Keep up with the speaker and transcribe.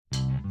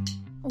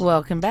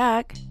Welcome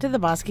back to the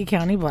Bosque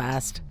County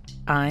Blast.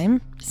 I'm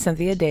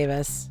Cynthia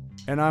Davis.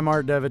 And I'm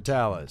Art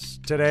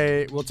DeVitalis.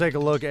 Today, we'll take a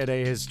look at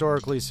a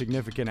historically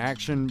significant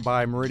action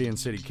by Meridian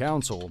City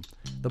Council,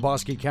 the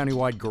Bosque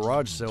County-wide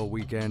garage sale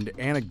weekend,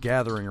 and a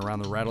gathering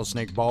around the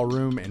Rattlesnake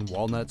Ballroom in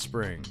Walnut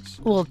Springs.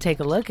 We'll take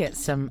a look at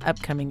some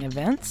upcoming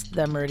events,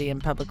 the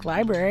Meridian Public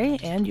Library,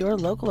 and your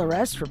local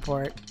arrest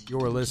report.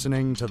 You're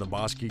listening to the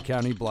Bosque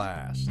County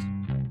Blast.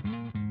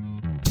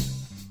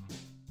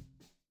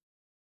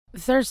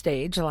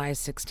 Thursday, July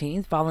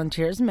 16th,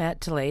 volunteers met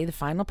to lay the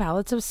final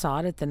pallets of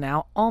sod at the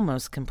now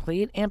almost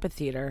complete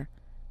amphitheater.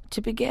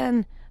 To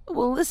begin,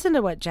 we'll listen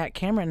to what Jack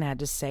Cameron had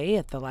to say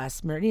at the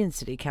last Meridian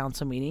City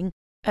Council meeting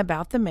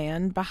about the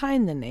man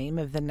behind the name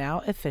of the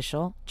now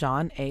official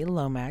John A.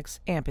 Lomax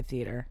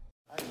Amphitheater.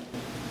 I'm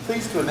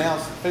pleased to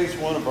announce that Phase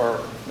 1 of our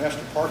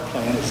Master Park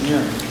Plan is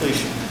nearing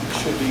completion. It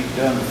should be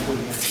done before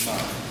the end of the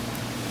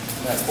month.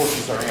 And that, of course,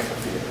 is our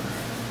amphitheater.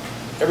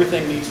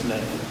 Everything needs a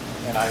name,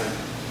 and I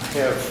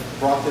have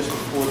brought this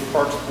before the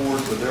Parks Board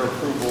with their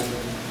approval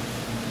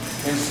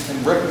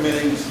and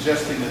recommending and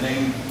suggesting the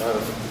name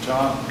of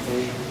John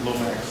A.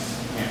 Lomax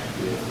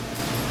Amphitheater.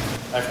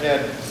 I've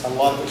had a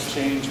lot of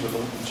exchange with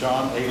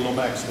John A.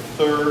 Lomax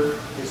III,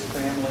 his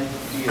family.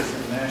 He is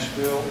in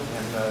Nashville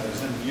and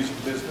is in the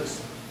music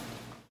business.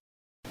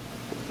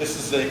 This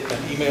is an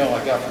email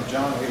I got from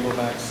John A.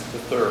 Lomax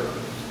III.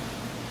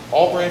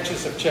 All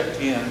branches have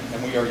checked in,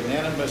 and we are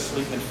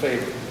unanimously in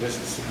favor. It is a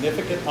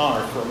significant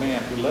honor for a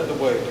man who led the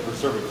way to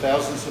preserving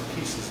thousands of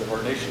pieces of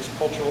our nation's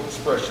cultural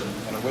expression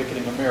and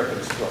awakening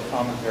Americans to our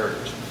common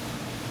heritage.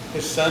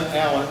 His son,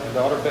 Alan, and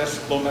daughter,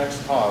 Bess Lomax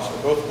Oz,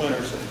 are both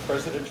winners of the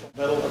Presidential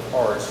Medal of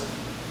Arts,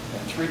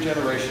 and 3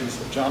 generations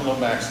of John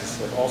Lomaxes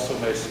have also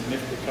made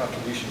significant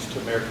contributions to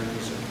American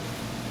music.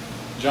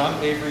 John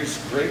Avery's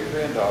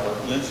great-granddaughter,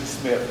 Lindsay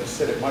Smith, has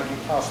said it might be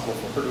possible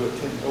for her to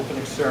attend the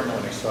opening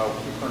ceremony, so I'll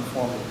keep her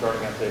informed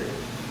regarding that date.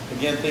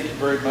 Again, thank you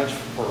very much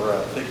for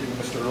thanking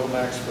Mr.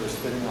 Lomax for this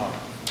fitting honor.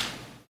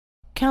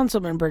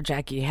 Councilmember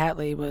Jackie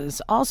Hatley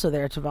was also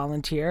there to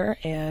volunteer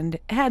and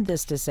had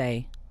this to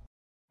say.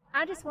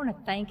 I just want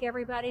to thank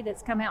everybody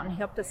that's come out and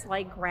helped us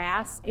lay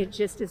grass. It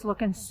just is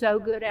looking so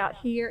good out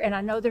here, and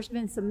I know there's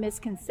been some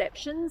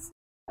misconceptions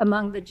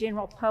among the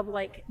general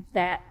public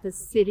that the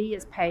city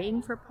is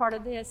paying for part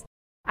of this.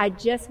 I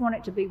just want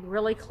it to be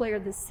really clear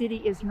the city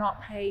is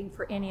not paying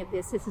for any of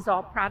this. This is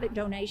all private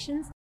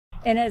donations.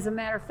 And as a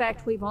matter of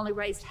fact, we've only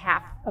raised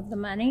half of the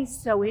money.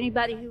 So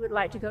anybody who would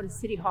like to go to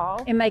City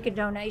Hall and make a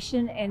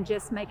donation and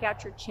just make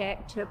out your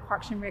check to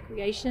Parks and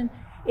Recreation,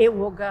 it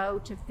will go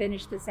to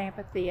finish this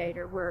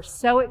amphitheater. We're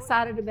so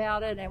excited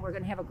about it, and we're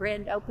going to have a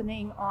grand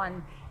opening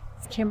on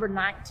September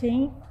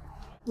 19th.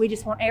 We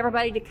just want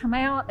everybody to come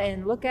out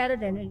and look at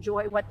it and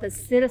enjoy what the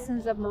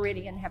citizens of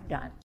Meridian have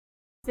done.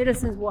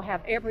 Citizens will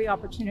have every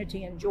opportunity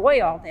to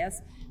enjoy all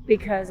this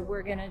because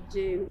we're going to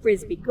do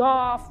frisbee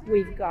golf,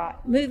 we've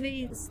got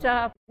movie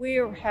stuff,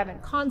 we're having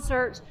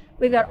concerts,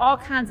 we've got all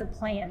kinds of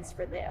plans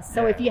for this.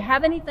 So if you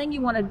have anything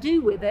you want to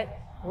do with it,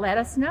 let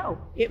us know.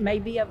 It may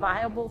be a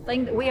viable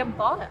thing that we haven't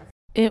thought of.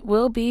 It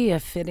will be a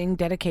fitting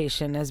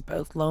dedication as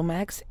both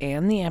Lomax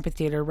and the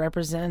amphitheater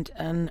represent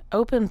an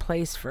open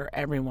place for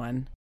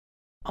everyone.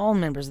 All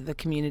members of the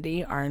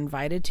community are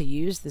invited to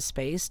use the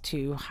space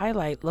to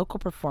highlight local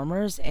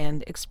performers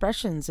and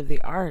expressions of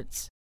the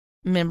arts.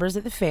 Members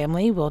of the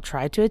family will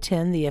try to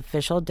attend the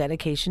official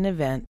dedication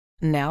event,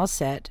 now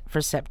set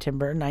for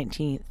September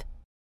 19th.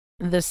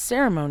 The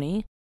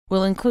ceremony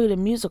will include a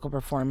musical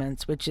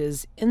performance, which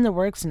is in the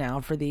works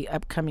now for the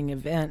upcoming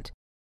event.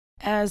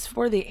 As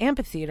for the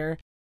amphitheater,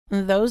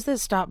 those that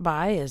stop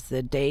by as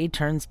the day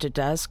turns to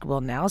dusk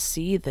will now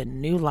see the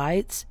new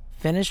lights,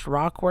 finished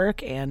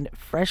rockwork, and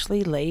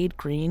freshly laid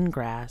green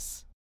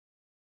grass.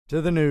 To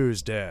the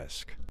news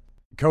desk.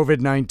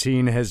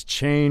 COVID-19 has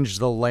changed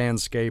the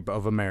landscape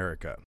of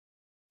America.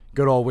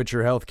 Goodall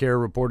Witcher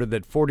Healthcare reported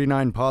that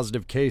 49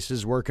 positive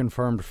cases were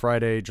confirmed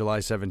Friday,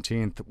 July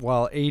 17th,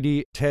 while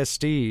 80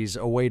 testees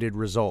awaited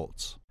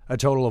results. A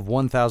total of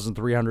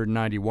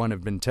 1,391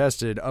 have been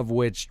tested, of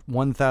which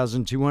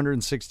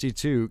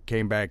 1,262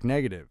 came back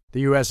negative.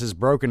 The U.S. has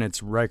broken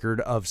its record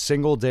of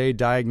single-day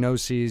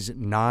diagnoses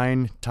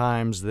 9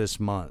 times this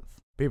month.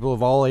 People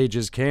of all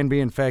ages can be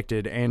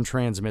infected and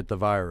transmit the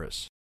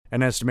virus.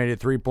 An estimated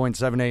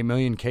 3.78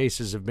 million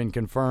cases have been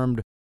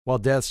confirmed, while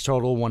deaths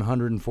total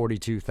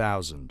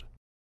 142,000.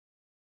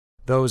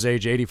 Those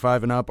age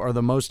 85 and up are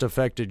the most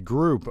affected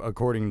group,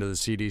 according to the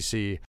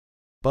CDC,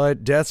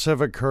 but deaths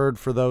have occurred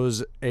for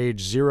those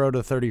age 0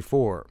 to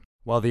 34.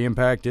 While the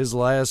impact is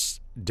less,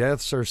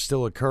 deaths are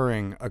still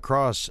occurring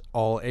across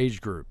all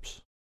age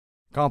groups.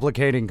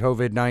 Complicating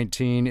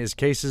COVID-19 is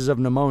cases of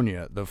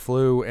pneumonia, the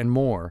flu, and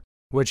more,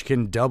 which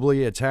can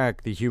doubly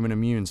attack the human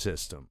immune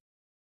system.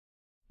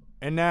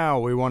 And now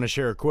we want to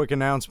share a quick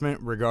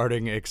announcement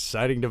regarding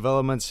exciting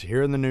developments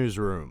here in the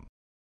newsroom.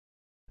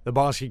 The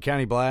Bosque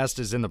County Blast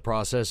is in the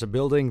process of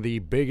building the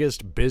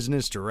biggest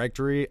business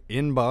directory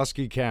in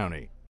Bosque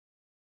County.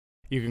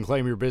 You can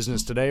claim your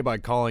business today by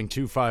calling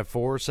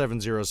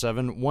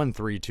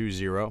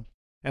 254-707-1320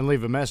 and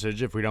leave a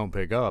message if we don't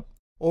pick up.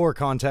 Or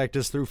contact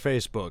us through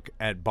Facebook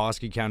at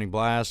Bosque County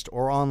Blast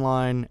or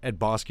online at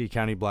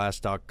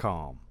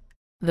bosquecountyblast.com.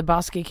 The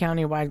Bosque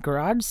County-wide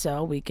garage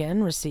sale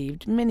weekend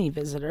received many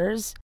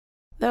visitors,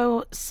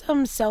 though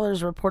some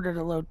sellers reported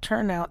a low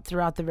turnout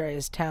throughout the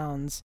various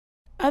towns.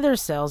 Other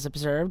sales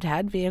observed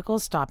had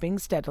vehicles stopping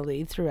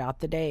steadily throughout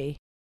the day.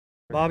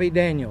 Bobby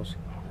Daniels.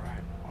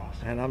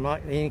 And I'm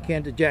not any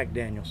kin to Jack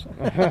Daniels.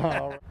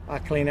 I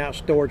clean out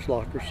storage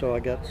lockers, so I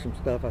got some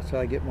stuff. That's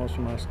how I get most of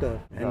my stuff.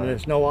 And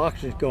there's no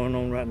auctions going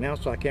on right now,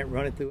 so I can't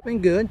run it through. It's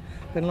been good.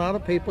 Been a lot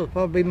of people. There'll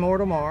probably be more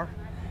tomorrow,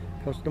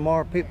 because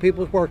tomorrow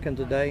people's working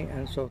today,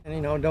 and so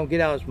don't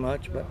get out as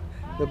much. But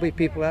there'll be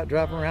people out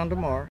driving around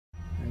tomorrow,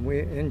 and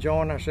we're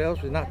enjoying ourselves.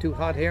 It's not too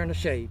hot here in the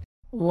shade.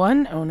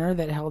 One owner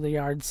that held a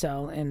yard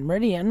sale in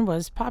Meridian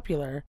was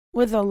popular,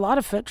 with a lot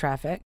of foot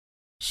traffic.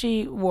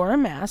 She wore a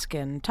mask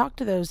and talked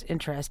to those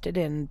interested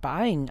in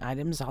buying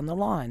items on the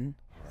lawn.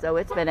 So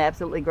it's been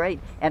absolutely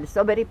great. And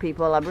so many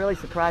people, I'm really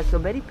surprised, so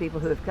many people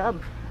who have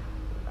come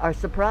are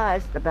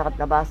surprised about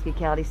the Bosque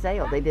County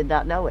sale. They did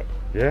not know it.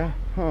 Yeah?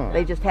 Huh.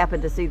 They just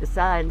happened to see the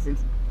signs and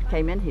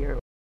came in here.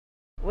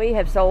 We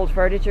have sold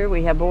furniture.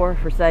 We have more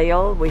for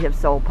sale. We have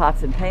sold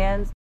pots and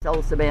pans,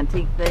 sold some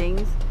antique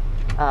things.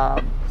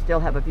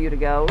 Still have a few to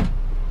go.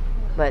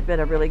 But it's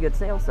been a really good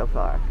sale so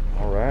far.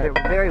 All right.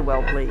 We're very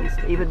well pleased,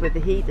 even with the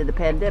heat and the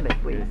pandemic.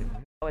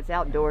 It's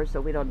outdoors,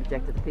 so we don't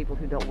object to the people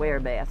who don't wear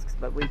masks,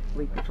 but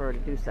we prefer to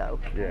do so.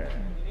 Yeah.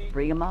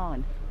 Bring them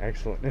on.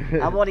 Excellent.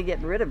 I want to get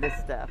rid of this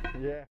stuff.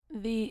 Yeah.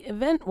 The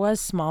event was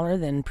smaller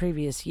than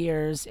previous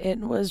years. It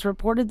was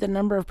reported the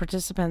number of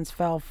participants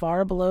fell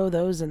far below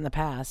those in the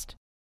past.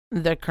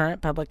 The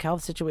current public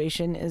health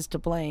situation is to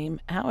blame.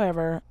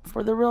 However,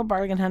 for the real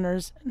bargain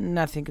hunters,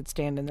 nothing could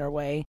stand in their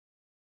way.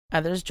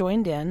 Others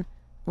joined in,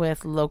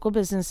 with local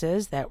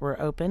businesses that were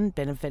open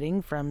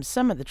benefiting from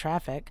some of the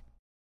traffic.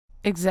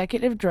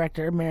 Executive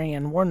Director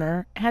Marianne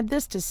Warner had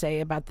this to say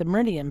about the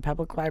Meridian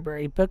Public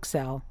Library book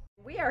sale.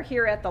 We are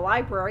here at the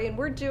library and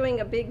we're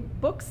doing a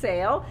big book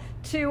sale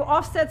to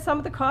offset some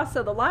of the costs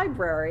of the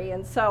library.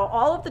 And so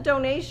all of the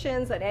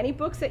donations and any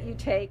books that you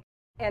take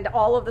and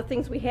all of the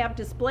things we have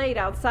displayed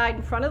outside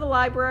in front of the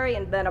library,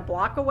 and then a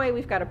block away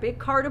we've got a big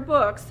cart of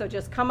books, so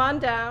just come on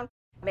down.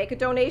 Make a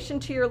donation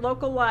to your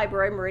local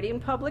library, Meridian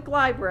Public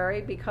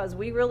Library, because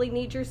we really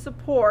need your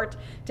support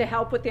to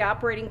help with the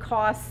operating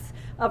costs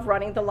of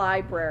running the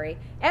library.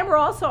 And we're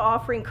also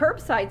offering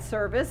curbside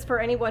service for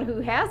anyone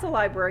who has a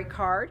library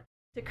card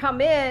to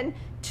come in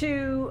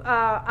to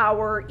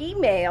our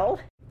email.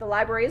 The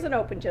library isn't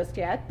open just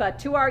yet, but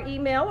to our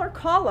email or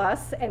call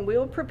us and we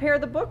will prepare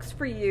the books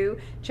for you,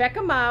 check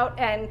them out,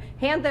 and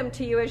hand them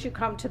to you as you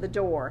come to the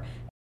door.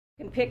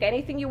 You can pick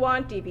anything you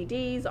want,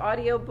 DVDs,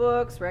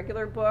 audiobooks,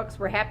 regular books.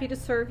 We're happy to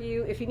serve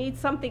you. If you need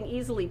something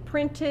easily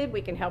printed,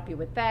 we can help you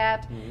with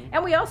that.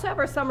 And we also have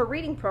our summer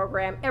reading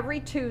program every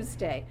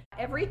Tuesday.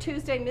 Every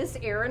Tuesday, Miss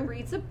Erin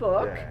reads a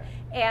book,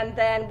 and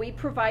then we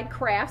provide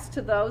crafts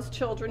to those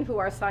children who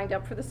are signed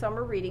up for the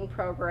summer reading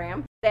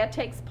program. That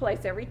takes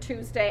place every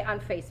Tuesday on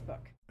Facebook.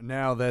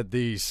 Now that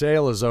the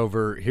sale is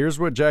over, here's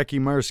what Jackie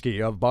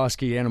Mursky of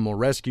Bosque Animal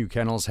Rescue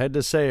Kennels had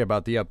to say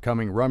about the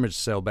upcoming rummage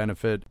sale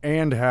benefit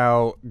and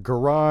how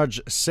garage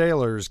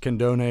sailors can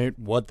donate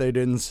what they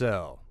didn't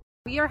sell.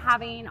 We are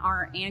having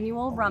our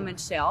annual rummage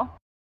sale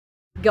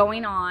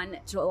going on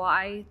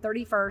July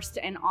 31st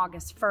and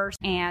August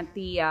 1st at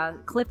the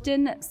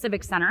Clifton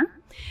Civic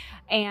Center.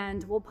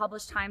 And we'll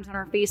publish times on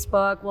our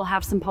Facebook. We'll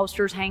have some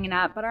posters hanging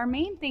up. But our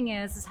main thing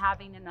is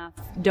having enough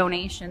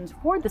donations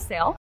for the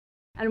sale.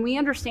 And we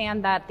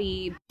understand that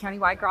the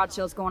countywide garage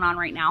sale is going on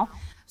right now.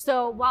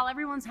 So while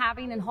everyone's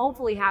having and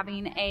hopefully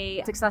having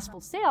a successful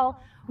sale,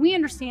 we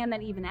understand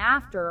that even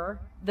after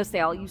the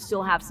sale, you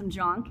still have some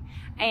junk.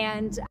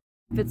 And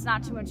if it's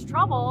not too much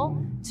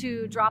trouble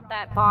to drop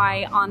that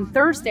by on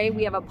Thursday,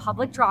 we have a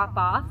public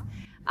drop-off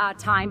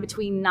time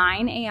between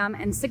 9 a.m.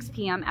 and 6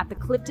 p.m. at the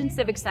Clifton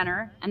Civic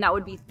Center, and that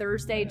would be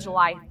Thursday,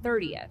 July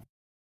 30th.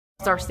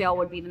 Our sale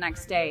would be the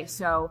next day.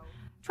 So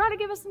try to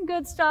give us some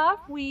good stuff.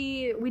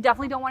 We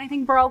definitely don't want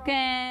anything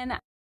broken.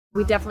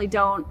 We definitely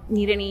don't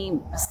need any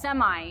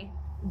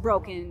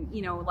semi-broken,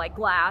 like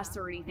glass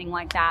or anything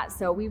like that.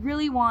 So we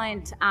really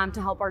want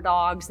to help our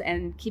dogs,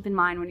 and keep in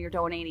mind when you're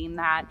donating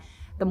that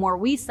the more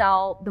we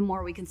sell, the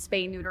more we can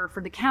spay neuter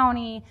for the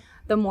county,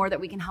 the more that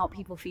we can help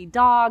people feed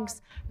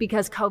dogs,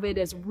 because COVID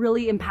is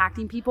really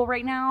impacting people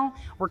right now.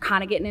 We're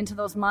kind of getting into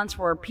those months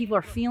where people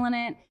are feeling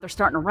it. They're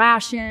starting to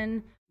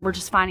ration. We're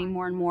just finding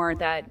more and more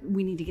that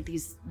we need to get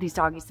these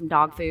doggies some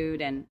dog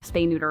food and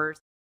spay neuters.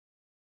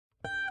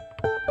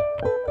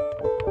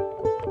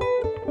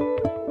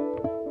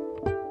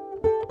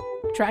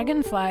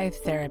 Dragonfly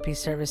Therapy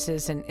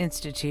Services and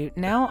Institute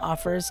now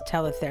offers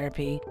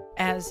teletherapy,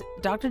 as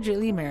Dr.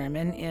 Julie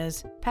Merriman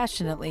is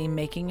passionately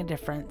making a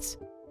difference.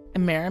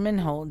 Merriman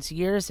holds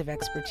years of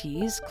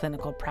expertise,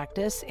 clinical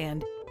practice,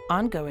 and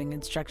ongoing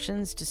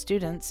instructions to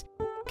students,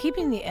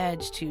 keeping the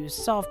edge to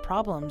solve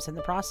problems in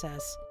the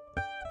process.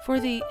 For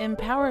the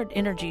Empowered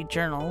Energy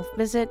Journal,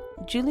 visit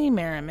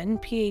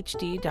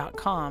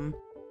juliemerrimanphd.com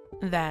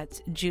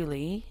That's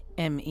Julie,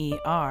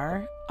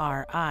 MERRIMAN,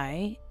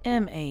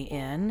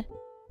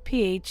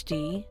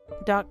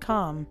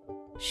 PhD.com.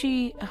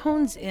 She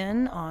hones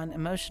in on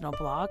emotional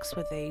blocks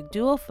with a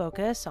dual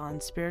focus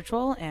on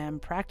spiritual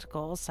and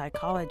practical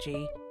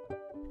psychology.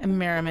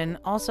 Merriman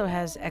also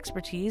has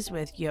expertise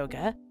with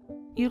yoga,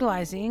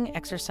 utilizing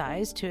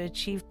exercise to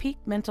achieve peak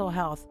mental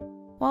health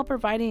while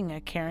providing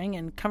a caring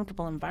and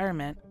comfortable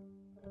environment.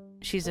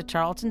 She's a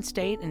Charleston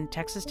State and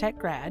Texas Tech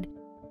grad,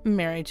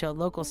 married to a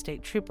local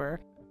state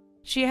trooper.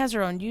 She has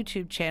her own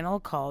YouTube channel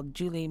called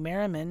Julie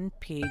Merriman,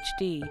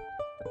 PhD.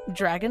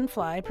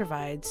 Dragonfly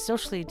provides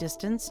socially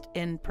distanced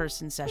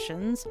in-person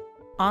sessions,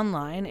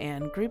 online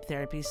and group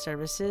therapy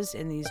services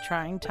in these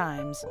trying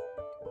times.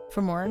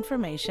 For more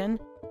information,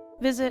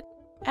 visit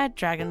at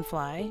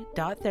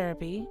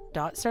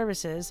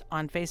dragonfly.therapy.services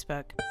on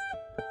Facebook.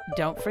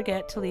 Don't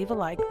forget to leave a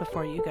like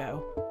before you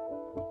go.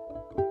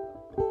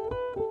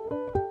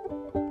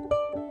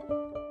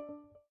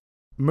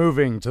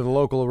 Moving to the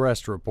local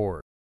arrest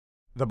report.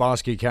 The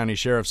Bosque County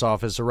Sheriff's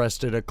Office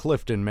arrested a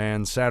Clifton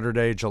man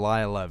Saturday,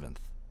 July 11th.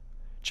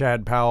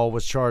 Chad Powell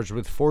was charged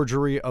with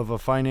forgery of a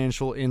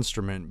financial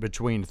instrument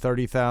between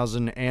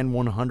 $30,000 and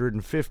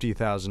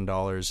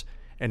 $150,000,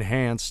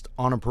 enhanced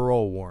on a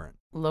parole warrant.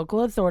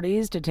 Local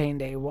authorities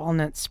detained a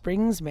Walnut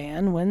Springs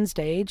man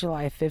Wednesday,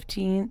 July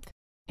 15th.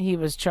 He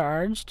was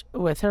charged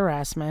with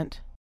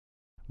harassment.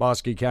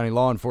 Bosque County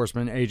law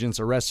enforcement agents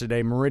arrested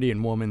a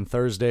Meridian woman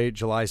Thursday,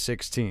 July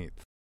 16th.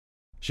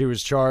 She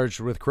was charged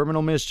with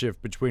criminal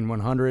mischief between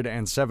 $100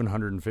 and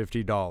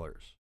 $750.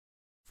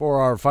 For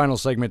our final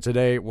segment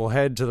today, we'll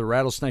head to the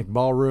Rattlesnake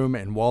Ballroom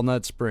in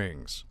Walnut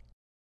Springs.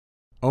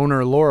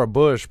 Owner Laura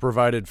Bush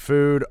provided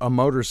food, a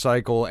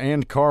motorcycle,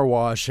 and car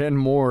wash and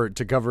more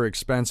to cover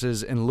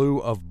expenses in lieu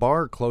of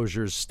bar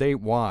closures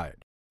statewide.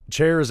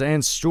 Chairs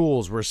and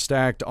stools were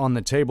stacked on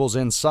the tables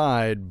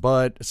inside,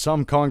 but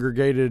some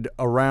congregated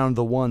around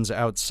the ones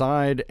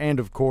outside and,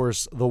 of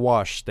course, the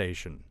wash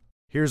station.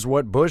 Here's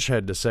what Bush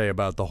had to say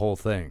about the whole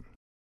thing.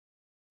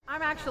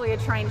 I'm actually a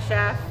trained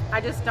chef. I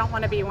just don't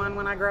want to be one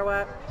when I grow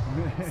up.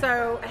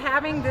 So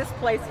having this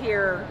place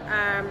here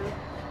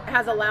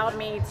has allowed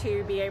me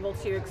to be able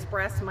to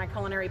express my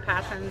culinary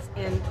passions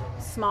in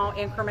small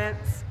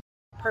increments,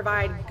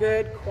 provide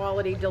good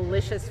quality,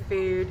 delicious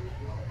food.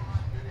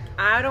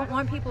 I don't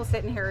want people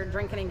sitting here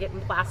drinking and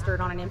getting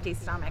plastered on an empty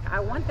stomach. I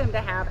want them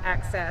to have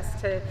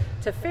access to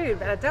food,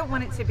 but I don't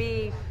want it to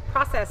be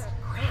processed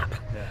crap.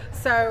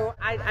 So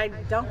I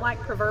don't like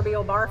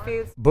proverbial bar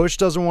foods. Bush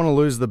doesn't want to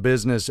lose the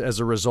business as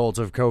a result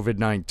of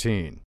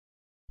COVID-19.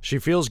 She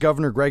feels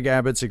Governor Greg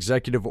Abbott's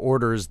executive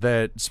orders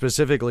that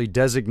specifically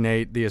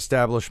designate the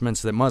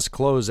establishments that must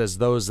close as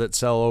those that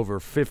sell over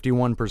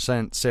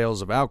 51%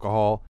 sales of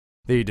alcohol,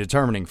 the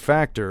determining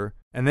factor,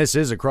 and this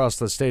is across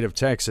the state of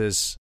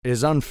Texas,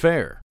 is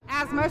unfair.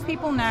 As most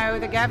people know,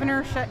 the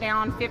governor shut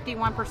down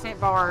 51%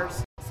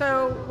 bars.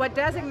 So what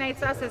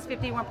designates us as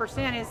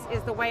 51%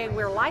 is the way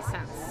we're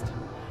licensed.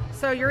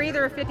 So you're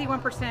either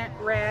 51%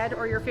 red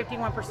or you're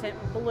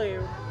 51%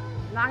 blue.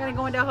 I'm not going to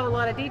go into a whole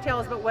lot of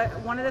details, but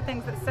one of the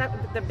things that set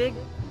the big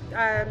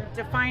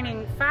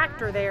defining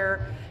factor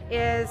there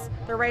is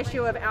the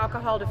ratio of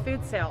alcohol to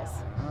food sales.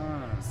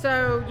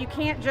 So you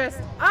can't just,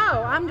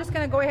 I'm just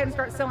going to go ahead and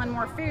start selling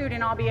more food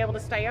and I'll be able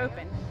to stay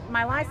open.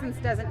 My license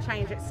doesn't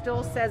change. It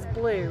still says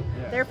blue.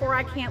 Therefore,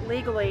 I can't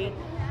legally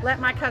let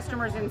my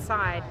customers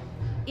inside.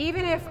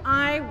 Even if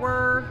I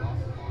were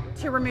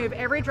to remove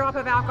every drop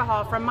of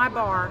alcohol from my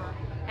bar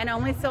and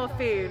only sell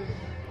food,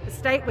 the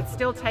state would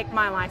still take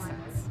my license.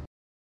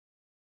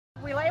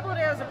 We labeled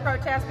it as a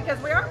protest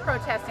because we are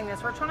protesting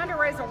this. We're trying to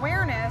raise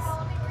awareness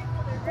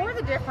for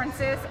the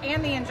differences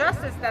and the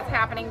injustice that's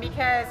happening,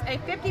 because a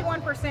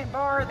 51%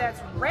 bar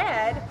that's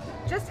red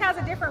just has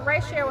a different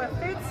ratio of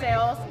food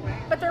sales,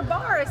 but their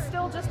bar is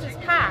still just as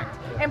packed.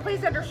 And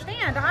please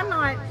understand, I'm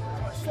not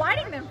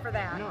slighting them for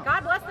that.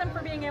 God bless them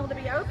for being able to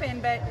be open,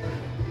 but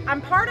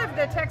I'm part of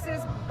the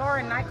Texas Bar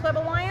and Nightclub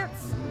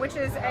Alliance, which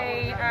is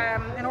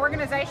an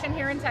organization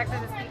here in Texas.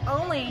 It's the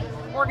only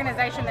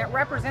organization that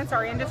represents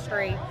our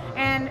industry,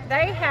 and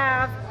they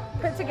have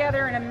put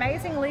together an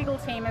amazing legal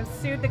team and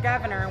sued the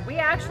governor. We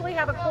actually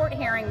have a court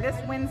hearing this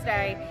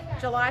Wednesday,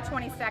 July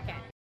 22nd.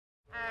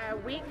 A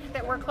week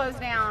that we're closed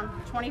down,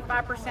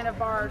 25% of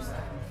bars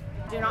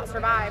do not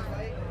survive.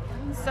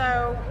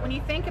 So when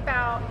you think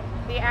about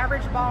the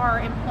average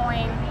bar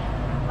employing,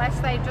 let's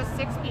say, just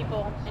 6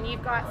 people, and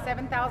you've got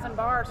 7,000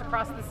 bars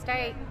across the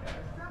state,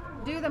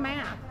 do the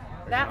math.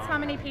 That's how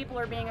many people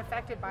are being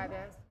affected by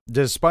this.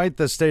 Despite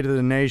the state of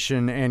the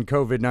nation and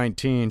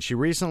COVID-19, she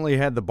recently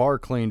had the bar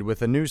cleaned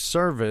with a new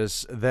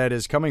service that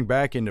is coming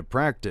back into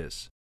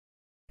practice.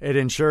 It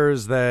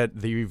ensures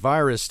that the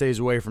virus stays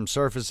away from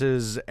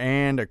surfaces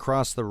and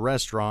across the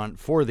restaurant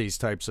for these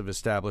types of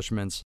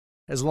establishments,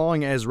 as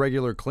long as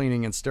regular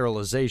cleaning and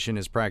sterilization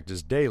is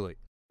practiced daily.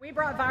 We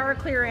brought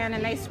ViraClear in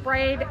and they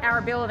sprayed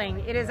our building.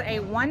 It is a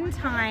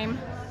one-time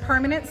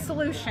permanent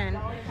solution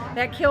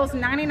that kills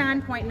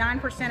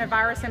 99.9% of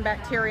virus and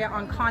bacteria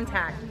on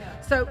contact.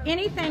 So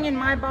anything in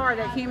my bar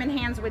that human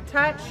hands would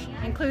touch,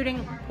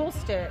 including pool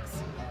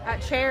sticks,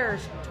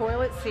 chairs,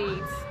 toilet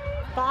seats,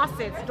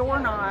 faucets,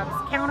 doorknobs,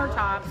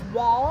 countertops,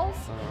 walls,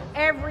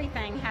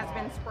 everything has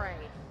been sprayed.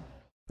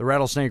 The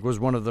rattlesnake was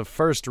one of the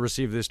first to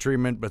receive this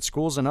treatment, but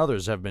schools and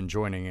others have been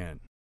joining in.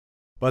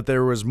 But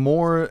there was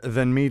more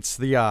than meets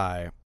the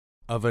eye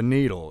of a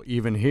needle,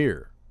 even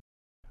here.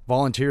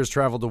 Volunteers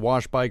traveled to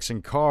wash bikes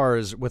and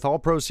cars, with all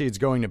proceeds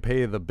going to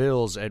pay the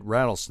bills at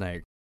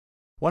Rattlesnake.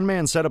 One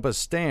man set up a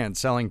stand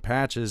selling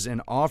patches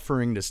and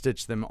offering to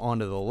stitch them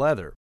onto the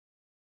leather.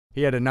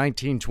 He had a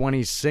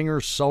 1920s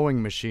Singer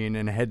sewing machine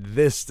and had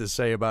this to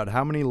say about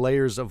how many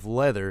layers of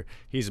leather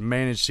he's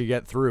managed to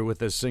get through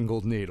with a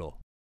single needle.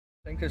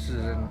 I think this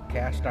is a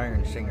cast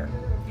iron Singer,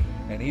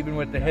 and even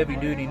with the heavy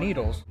duty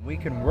needles, we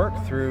can work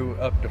through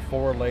up to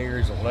 4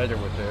 layers of leather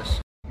with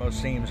this.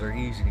 Most seams are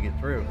easy to get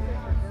through,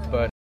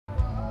 but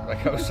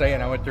like I was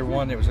saying, I went through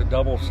one that was a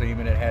double seam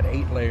and it had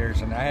 8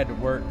 layers, and I had to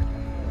work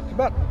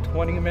about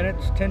 20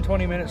 minutes,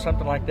 10-20 minutes,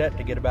 something like that,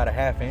 to get about a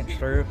 ½ inch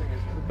through,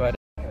 but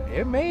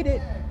it made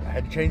it. I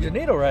had to change the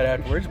needle right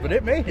afterwards, but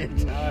it made it.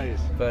 Nice.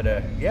 But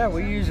yeah,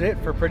 we use it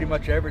for pretty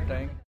much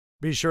everything.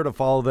 Be sure to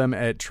follow them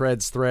at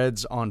Treads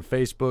Threads on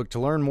Facebook to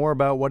learn more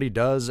about what he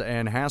does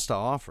and has to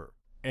offer.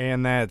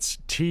 And that's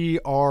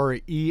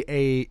TreadZ,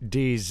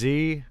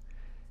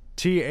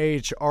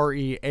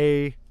 TreadZ.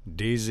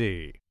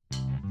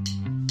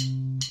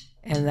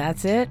 And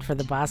that's it for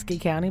the Bosque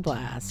County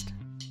Blast.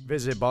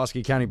 Visit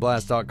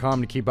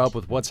BosqueCountyBlast.com to keep up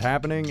with what's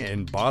happening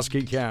in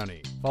Bosque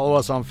County. Follow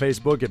us on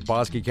Facebook at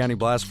Bosque County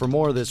Blast for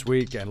more this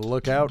week, and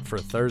look out for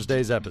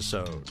Thursday's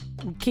episode.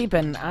 Keep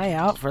an eye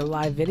out for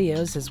live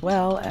videos as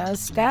well, as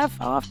staff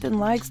often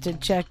likes to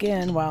check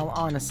in while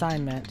on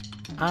assignment.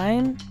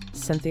 I'm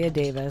Cynthia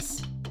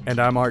Davis. And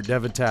I'm Art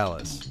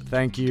DeVitalis.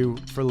 Thank you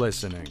for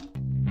listening.